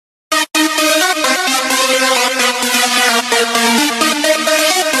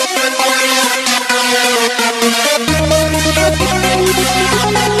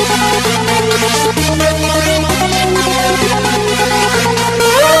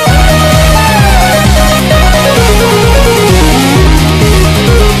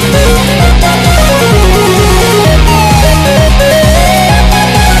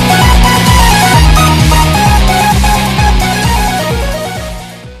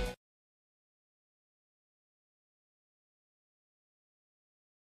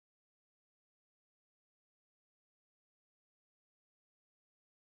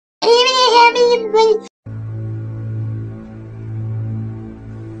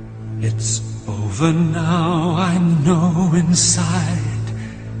It's over now, I know inside.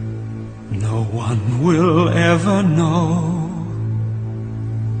 No one will ever know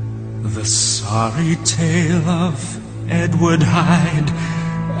the sorry tale of Edward Hyde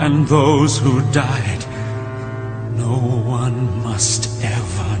and those who died. No one must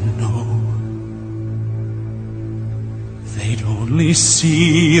ever know. They'd only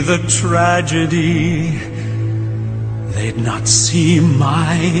see the tragedy. They'd not see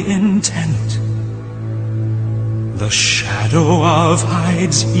my intent. The shadow of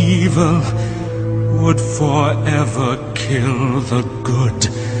Hyde's evil would forever kill the good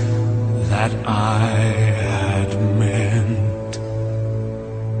that I had meant.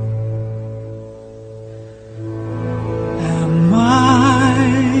 Am I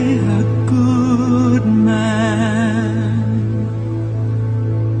a good man?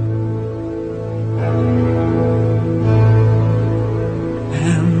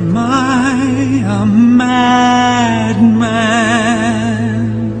 Am I a madman?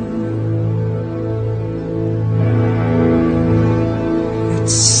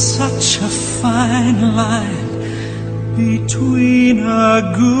 It's such a fine line between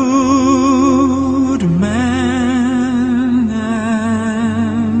a good man and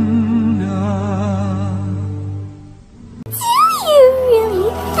Do you really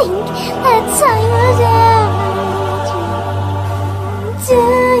think that I was ever to? Do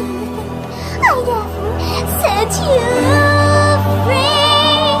you think I'd ever set you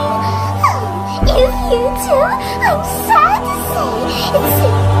free? Oh, if you do, I'm sad to say it's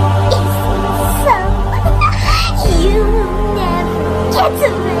so. You will never get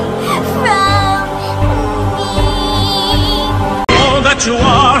away from me. all that you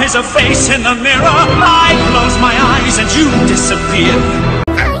are is a face in the mirror. I close my eyes and you disappear.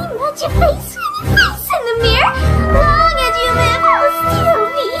 I'm not your face when you face in the mirror. Long as you live, I'll still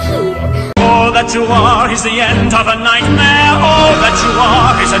be here. All that you are is the end of a nightmare. All that you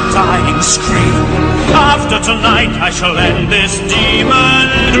are is a dying scream. After tonight I shall end this demon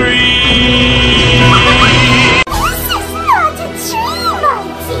dream. This is not a dream,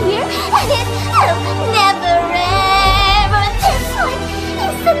 my dear, and it'll never ever. This one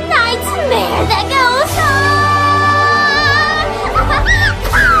is the nightmare that goes on.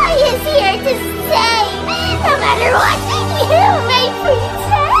 I is here to stay, no matter what you may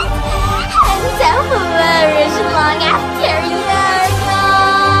pretend, and I'll flourish long after you're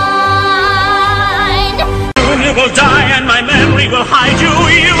gone. Soon you will die and my memory will hide you.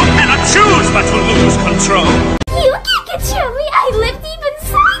 You cannot choose but to lose control. You can't control me, I live deep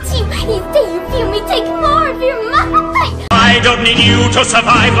inside you. Each day you feel me take more of your mind. I don't need you to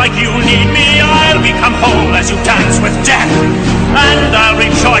survive like you need me. I'll become whole as you dance with death, and I'll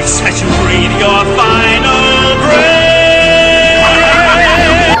rejoice as you breathe your final breath.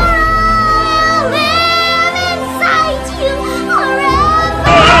 I'll live inside you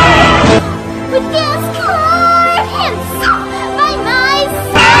forever, with this Clark himself by my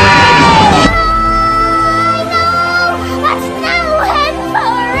side. I know that now and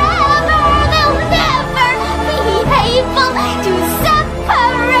forever they'll never be able to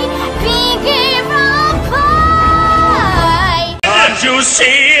separate Pinky from Pie. Can't you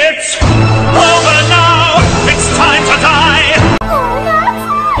see it's over now? It's time to die. Oh, not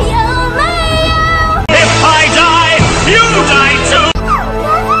I, only you. If I die, you die too. I'll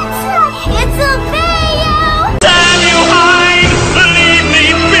never try, it'll be you. Damn you, Hyde, leave me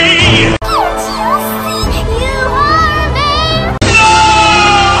be. Can't you see you are me? No!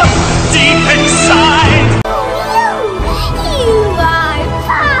 Deep inside. You are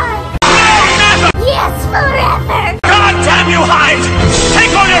fine. Never! Yes, forever. God damn you, Hyde!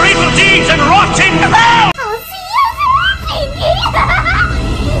 Take all your evil deeds and rot in hell! I'll see you there, Pinky.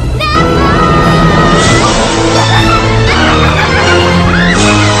 Never.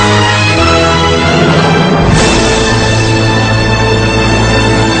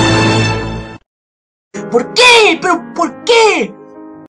 ¿Por qué? ¿Pero por qué?